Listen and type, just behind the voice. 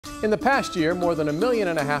In the past year, more than 1.5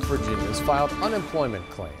 million Virginians filed unemployment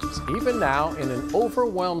claims. Even now, in an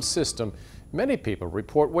overwhelmed system, many people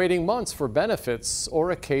report waiting months for benefits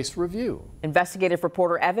or a case review. Investigative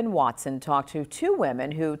reporter Evan Watson talked to two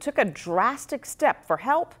women who took a drastic step for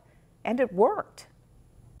help, and it worked.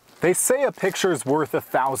 They say a picture's worth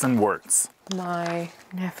 1,000 words. My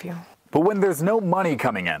nephew. But when there's no money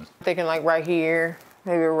coming in, Thinking like right here,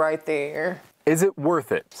 maybe right there. is it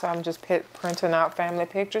worth it? So I'm just printing out family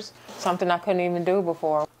pictures, something I couldn't even do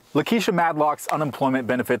before. Lakeisha Madlock's unemployment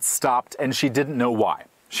benefits stopped and she didn't know why.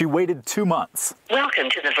 She waited 2 months.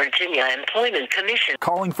 Welcome to the Virginia Employment Commission.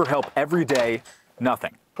 Calling for help every day,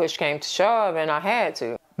 nothing. Push came to shove and I had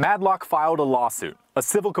to. Madlock filed a lawsuit, a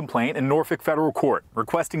civil complaint in Norfolk federal court,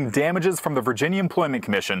 requesting damages from the Virginia Employment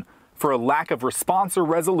Commission for a lack of response or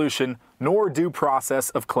resolution nor due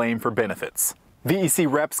process of claim for benefits.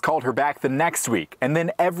 VEC reps called her back the next week and then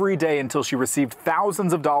every day until she received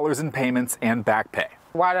thousands of dollars in payments and back pay.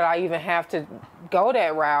 Why did I even have to go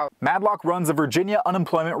that route? Madlock runs a Virginia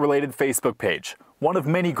unemployment-related Facebook page, one of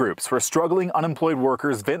many groups where struggling unemployed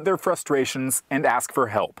workers vent their frustrations and ask for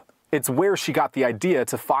help. It's where she got the idea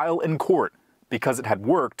to file in court because it had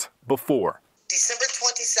worked before. December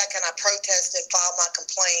 22nd, I protested, filed my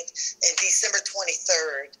complaint, and December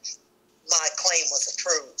 23rd, my claim was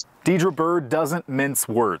approved. Deidre Bird doesn't mince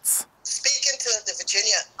words. Speaking to the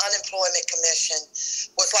Virginia Unemployment Commission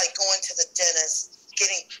was like going to the dentist,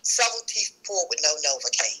 getting several teeth pulled with no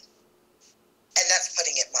Novocaine. And that's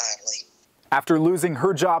putting it mildly. After losing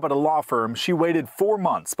her job at a law firm, she waited 4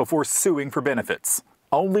 months before suing for benefits.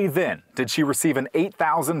 Only then did she receive an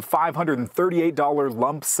 $8,538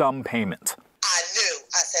 lump sum payment. I knew,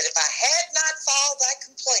 I said, if I had not filed that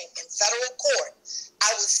complaint in federal court,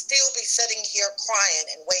 I would still be sitting here crying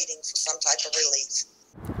and waiting for some type of release.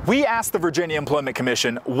 We asked the Virginia Employment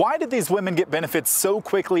Commission, why did these women get benefits so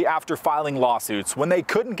quickly after filing lawsuits when they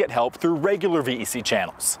couldn't get help through regular VEC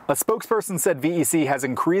channels? A spokesperson said VEC has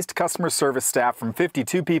increased customer service staff from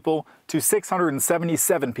 52 people to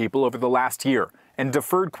 677 people over the last year and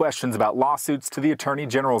deferred questions about lawsuits to the Attorney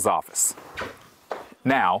General's office.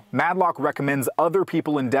 Now, Madlock recommends other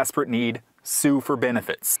people in desperate need sue for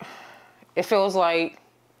benefits. It feels like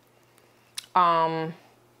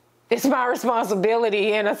it's my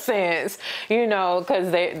responsibility in a sense, you know,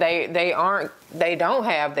 because they don't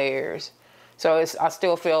have theirs. So I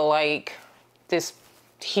still feel like this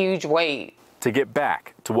huge weight. To get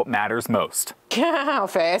back to what matters most. How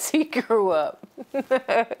fast he grew up.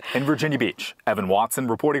 In Virginia Beach, Evan Watson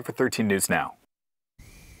reporting for 13 News Now.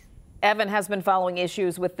 Evan has been following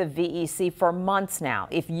issues with the VEC for months now.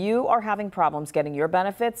 If you are having problems getting your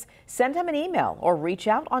benefits, send him an email or reach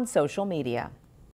out on social media.